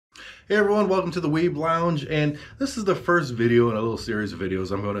Hey everyone, welcome to the Weeb Lounge, and this is the first video in a little series of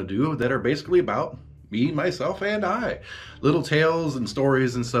videos I'm going to do that are basically about me, myself, and I. Little tales and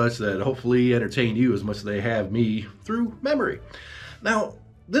stories and such that hopefully entertain you as much as they have me through memory. Now,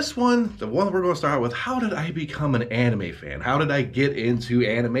 this one, the one we're going to start with, how did I become an anime fan? How did I get into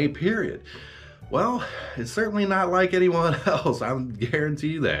anime, period? Well, it's certainly not like anyone else, I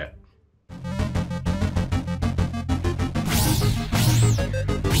guarantee you that.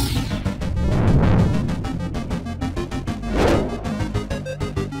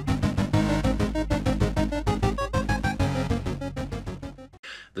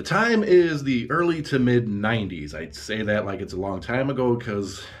 The time is the early to mid 90s. I'd say that like it's a long time ago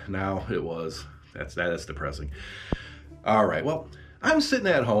because now it was. That's depressing. All right, well, I'm sitting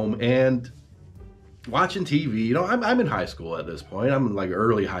at home and watching TV. You know, I'm in high school at this point. I'm in like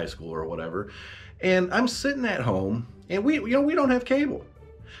early high school or whatever. And I'm sitting at home and we don't have cable.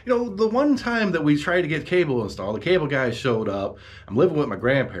 You know, the one time that we tried to get cable installed, the cable guy showed up. I'm living with my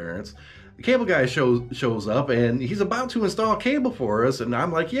grandparents. The cable guy shows up and he's about to install cable for us, and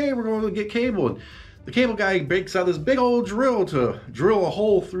I'm like, yay, we're going to get cable. And the cable guy breaks out this big old drill to drill a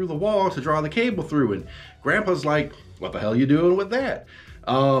hole through the wall to draw the cable through, and Grandpa's like, what the hell are you doing with that?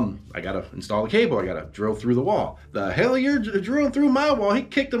 I gotta install the cable, I gotta drill through the wall. The hell you're drilling through my wall? He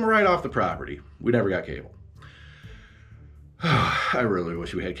kicked him right off the property. We never got cable. I really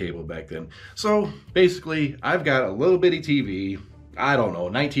wish we had cable back then. So basically, I've got a little bitty TV, I don't know,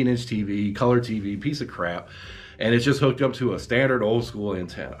 19-inch TV, color TV, piece of crap, and it's just hooked up to a standard old school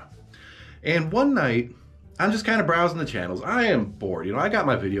antenna. And one night, I'm just kind of browsing the channels. I am bored. You know, I got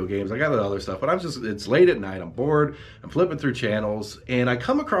my video games, I got the other stuff, but it's late at night, I'm bored, I'm flipping through channels, and I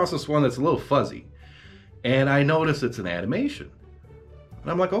come across this one that's a little fuzzy, and I notice it's an animation. And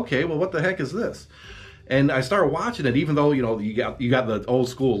I'm like, okay, well, what the heck is this? And I started watching it, even though, you know, you got the old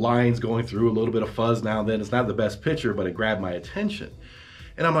school lines going through, a little bit of fuzz now and then. It's not the best picture, but it grabbed my attention.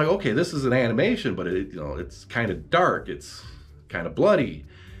 And I'm like, okay, this is an animation, but it's kind of dark. It's kind of bloody.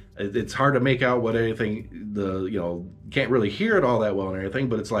 It's hard to make out what anything, can't really hear it all that well and everything,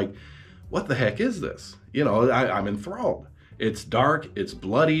 but it's like, what the heck is this? You know, I'm enthralled. It's dark, it's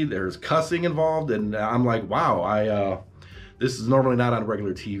bloody, there's cussing involved, and I'm like, wow, this is normally not on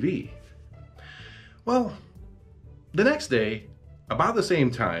regular TV. Well, the next day, about the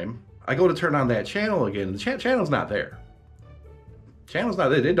same time, I go to turn on that channel again, and the channel's not there. Channel's not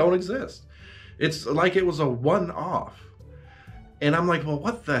there, they don't exist. It's like it was a one-off. And I'm like, well,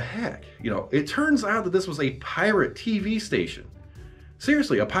 what the heck? You know, it turns out that this was a pirate TV station.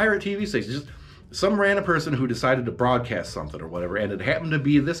 Seriously, a pirate TV station. Just some random person who decided to broadcast something or whatever, and it happened to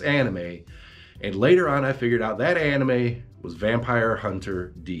be this anime. And later on, I figured out that anime was Vampire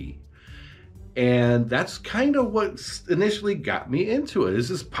Hunter D. And that's kind of what initially got me into it. Is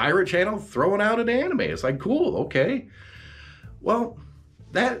this pirate channel throwing out an anime? It's like, cool, okay. Well,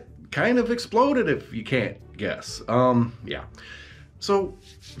 that kind of exploded, if you can't guess. Yeah. So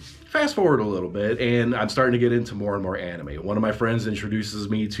fast forward a little bit, and I'm starting to get into more and more anime. One of my friends introduces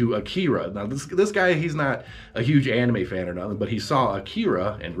me to Akira. Now, this guy, he's not a huge anime fan or nothing, but he saw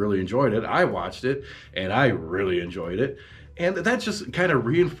Akira and really enjoyed it. I watched it, and I really enjoyed it. And that just kind of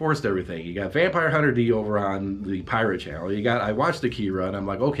reinforced everything. You got Vampire Hunter D over on the pirate channel. I watched Akira, and I'm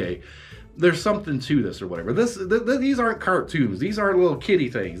like, okay, there's something to this or whatever. These aren't cartoons. These aren't little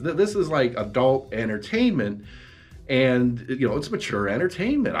kiddie things. This is like adult entertainment, and you know, it's mature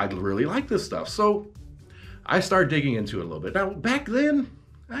entertainment. I really like this stuff. So I started digging into it a little bit. Now, back then,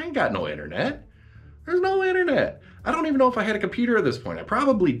 I ain't got no internet. There's no internet. I don't even know if I had a computer at this point. I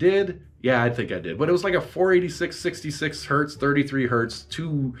probably did. Yeah, I think I did. But it was like a 486, 66 hertz, 33 hertz,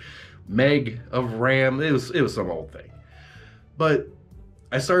 2 meg of RAM. It was some old thing. But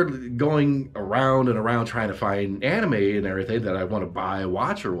I started going around and around trying to find anime and everything that I want to buy,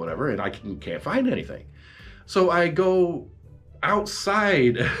 watch, or whatever, and I can't find anything. So I go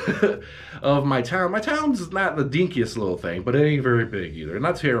outside of my town. My town's not the dinkiest little thing, but it ain't very big either.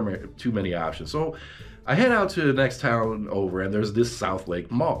 Not too many options. So I head out to the next town over, and there's this South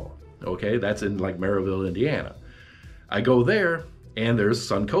Lake Mall. Okay, that's in like Maryville, Indiana. I go there, and there's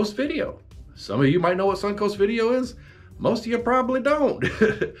Suncoast Video. Some of you might know what Suncoast Video is. Most of you probably don't.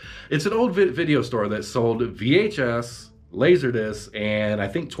 It's an old video store that sold VHS, Laserdisc, and I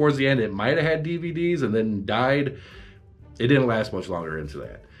think towards the end it might have had DVDs and then died. It didn't last much longer into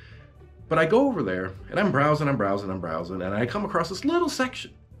that. But I go over there, and I'm browsing, and I come across this little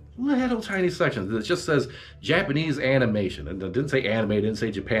section. Little tiny section that just says Japanese animation, and it didn't say anime, it didn't say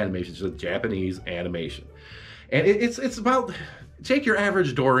Japanimation, it just Japanese animation. And it's about, take your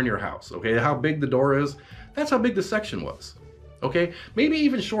average door in your house, okay, how big the door is, that's how big the section was. Okay, maybe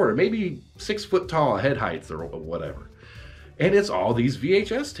even shorter, maybe 6 foot tall head heights or whatever. And it's all these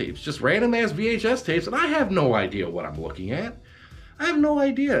VHS tapes, just random ass VHS tapes, and I have no idea what I'm looking at. I have no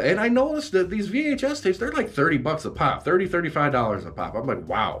idea. And I noticed that these VHS tapes, they're like 30 bucks a pop, $30, $35 a pop. I'm like,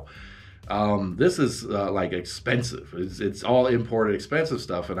 wow, this is like expensive. It's all imported expensive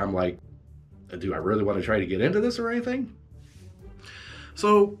stuff. And I'm like, do I really want to try to get into this or anything?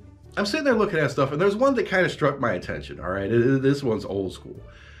 So I'm sitting there looking at stuff, and there's one that kind of struck my attention, all right? This one's old school.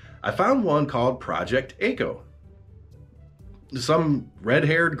 I found one called Project A-ko. Some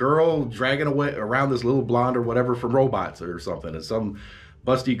red-haired girl dragging away around this little blonde or whatever from Robots or something, and some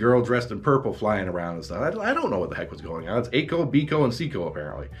busty girl dressed in purple flying around and stuff. I don't know what the heck was going on. It's A-ko, B-ko, and C-ko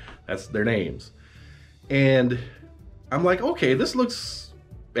apparently. That's their names. And I'm like, okay, this looks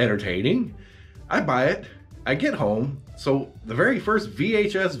entertaining. I buy it. I get home. So the very first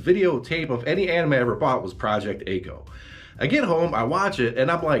VHS videotape of any anime I ever bought was Project A-ko. I get home, I watch it, and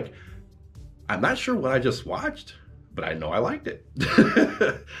I'm like, I'm not sure what I just watched, but I know I liked it.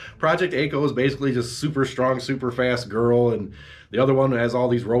 Project A-ko is basically just super strong, super fast girl, and the other one has all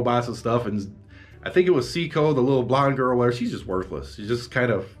these robots and stuff, and I think it was C-ko, the little blonde girl, where she's just worthless. She's just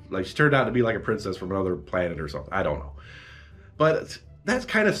kind of, like, she turned out to be like a princess from another planet or something. I don't know. But that's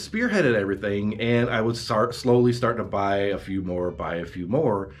kind of spearheaded everything, and I would slowly start to buy a few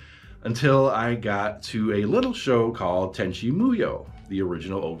more, until I got to a little show called Tenchi Muyo, the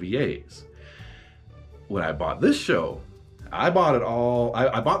original OVAs. When I bought this show, I bought it all.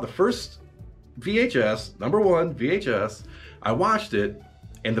 I bought the first VHS, #1 VHS. I watched it,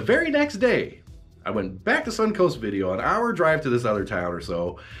 and the very next day, I went back to Suncoast Video, an hour drive to this other town or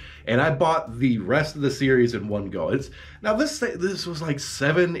so, and I bought the rest of the series in one go. Now this was like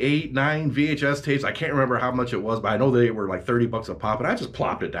 7, 8, 9 VHS tapes. I can't remember how much it was, but I know they were like 30 bucks a pop, and I just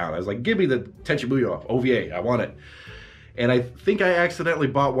plopped it down. I was like, give me the Tenchi Muyo OVA, I want it. And I think I accidentally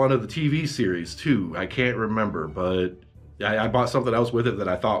bought one of the TV series too. I can't remember, but I bought something else with it that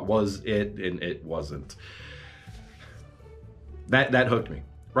I thought was it, and it wasn't. That hooked me.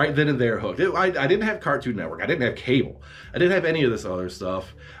 Right then and there, hooked. I didn't have Cartoon Network. I didn't have cable. I didn't have any of this other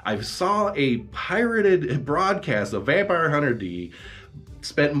stuff. I saw a pirated broadcast of Vampire Hunter D,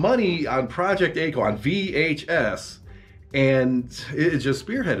 spent money on Project A-ko on VHS, and it just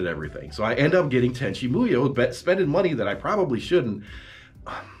spearheaded everything. So I end up getting Tenchi Muyo, spending money that I probably shouldn't.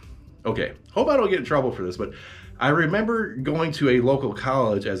 Okay, hope I don't get in trouble for this, but I remember going to a local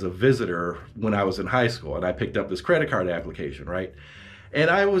college as a visitor when I was in high school, and I picked up this credit card application, right? And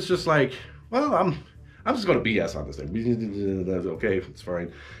I was just like, well, I'm just going to BS on this thing. That's okay, it's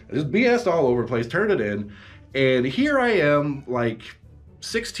fine. I just BS'd all over the place, turned it in, and here I am, like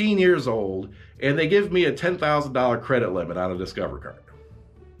 16 years old, and they give me a $10,000 credit limit on a Discover card.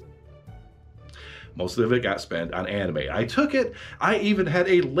 Most of it got spent on anime. I took it. I even had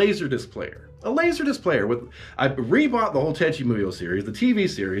a Laserdisc player. A Laserdisc player with, I rebought the whole Tenchi Muyo series, the TV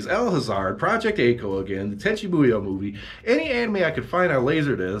series, El Hazard, Project A-ko again, the Tenchi Muyo movie, any anime I could find on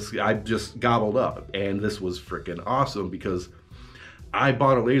Laserdisc, I just gobbled up. And this was freaking awesome because I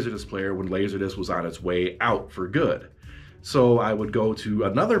bought a Laserdisc player when Laserdisc was on its way out for good. So I would go to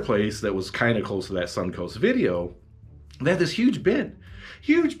another place that was kind of close to that Suncoast Video. They had this huge bin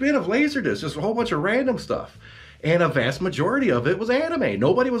of Laserdisc, just a whole bunch of random stuff. And a vast majority of it was anime.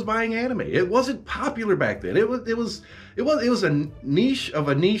 Nobody was buying anime. It wasn't popular back then. It was a niche of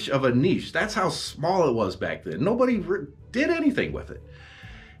a niche of a niche. That's how small it was back then. Nobody did anything with it.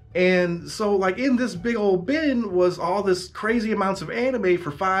 And so, like, in this big old bin was all this crazy amounts of anime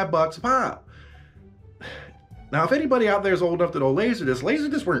for $5 a pop. Now, if anybody out there is old enough to know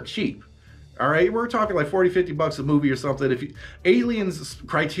Laserdiscs weren't cheap. All right, we're talking like 40, 50 bucks a movie or something. If you, Aliens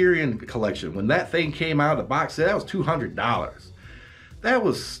Criterion Collection, when that thing came out, the box set, that was $200. That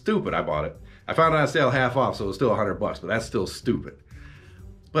was stupid. I bought it. I found it on sale half off, so it was still $100, but that's still stupid.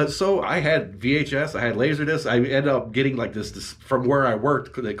 But so I had VHS, I had Laserdisc. I ended up getting like this from where I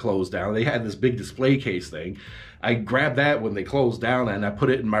worked that closed down. They had this big display case thing. I grabbed that when they closed down, and I put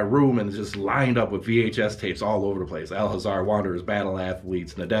it in my room, and it's just lined up with VHS tapes all over the place. El Hazard, Wanderers, Battle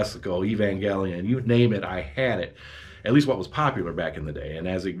Athletes, Nadesico, Evangelion, you name it, I had it. At least what was popular back in the day, and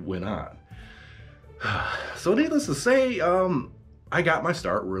as it went on. So needless to say, I got my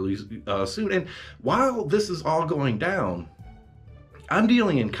start really soon. And while this is all going down, I'm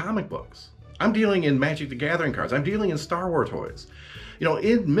dealing in comic books. I'm dealing in Magic the Gathering cards. I'm dealing in Star Wars toys. You know,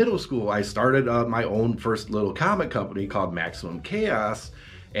 in middle school, I started my own first little comic company called Maximum Chaos,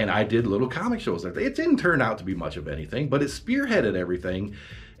 and I did little comic shows there. It didn't turn out to be much of anything, but it spearheaded everything,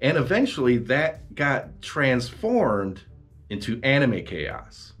 and eventually that got transformed into Anime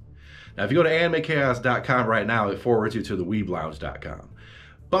Chaos. Now, if you go to animechaos.com right now, it forwards you to the weeblounge.com.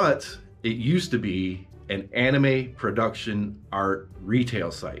 But it used to be an anime production art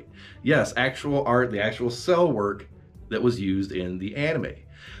retail site. Yes, actual art, the actual cell work that was used in the anime.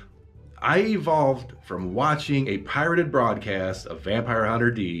 I evolved from watching a pirated broadcast of Vampire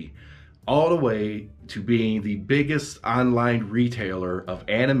Hunter D all the way to being the biggest online retailer of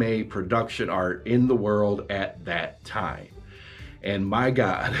anime production art in the world at that time. And my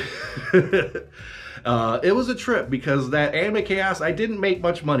God, it was a trip, because that Anime Chaos, I didn't make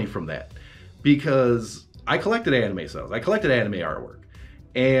much money from that, because I collected anime cells, I collected anime artwork.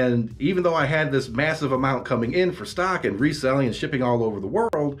 And even though I had this massive amount coming in for stock and reselling and shipping all over the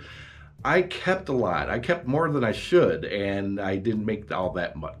world, I kept a lot. I kept more than I should, and I didn't make all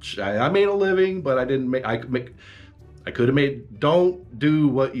that much. I made a living, but I didn't make, I could have made, don't do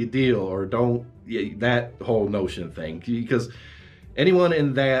what you deal, or don't, that whole notion thing. Because anyone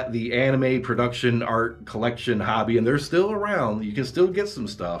in that, the anime production art collection hobby, and they're still around, you can still get some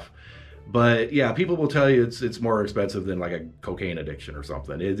stuff. But yeah, people will tell you it's more expensive than like a cocaine addiction or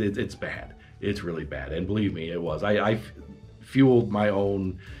something. It's bad. It's really bad. And believe me, it was. I fueled my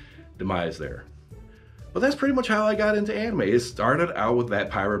own demise there. But that's pretty much how I got into anime. It started out with that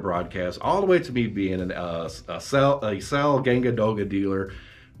pirate broadcast, all the way to me being a Cell Ganga Doga dealer,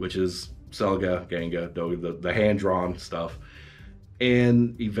 which is Selga, Ganga, Doga, the hand-drawn stuff.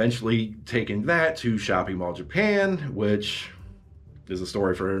 And eventually taking that to Shopping Mall Japan, which is a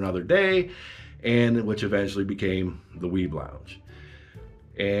story for another day, and which eventually became the Weeb Lounge.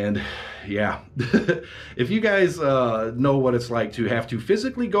 And yeah, if you guys know what it's like to have to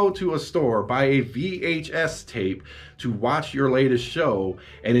physically go to a store, buy a VHS tape to watch your latest show,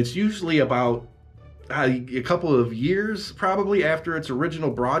 and it's usually about a couple of years probably after its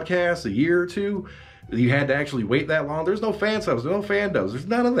original broadcast, a year or two, you had to actually wait that long. There's no fan subs, there's no fan dubs, there's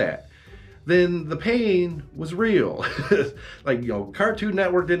none of that. Then the pain was real. Like, you know, Cartoon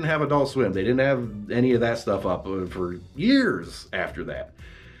Network didn't have Adult Swim. They didn't have any of that stuff up for years after that.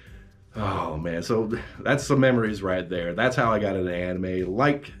 Oh man, so that's some memories right there. That's how I got into anime.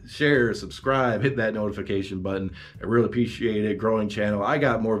 Like, share, subscribe, hit that notification button. I really appreciate it. Growing channel. I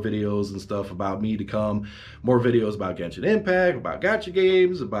got more videos and stuff about me to come. More videos about Genshin Impact, about gacha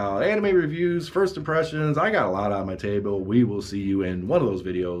games, about anime reviews, first impressions. I got a lot on my table. We will see you in one of those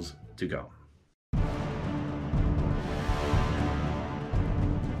videos to go.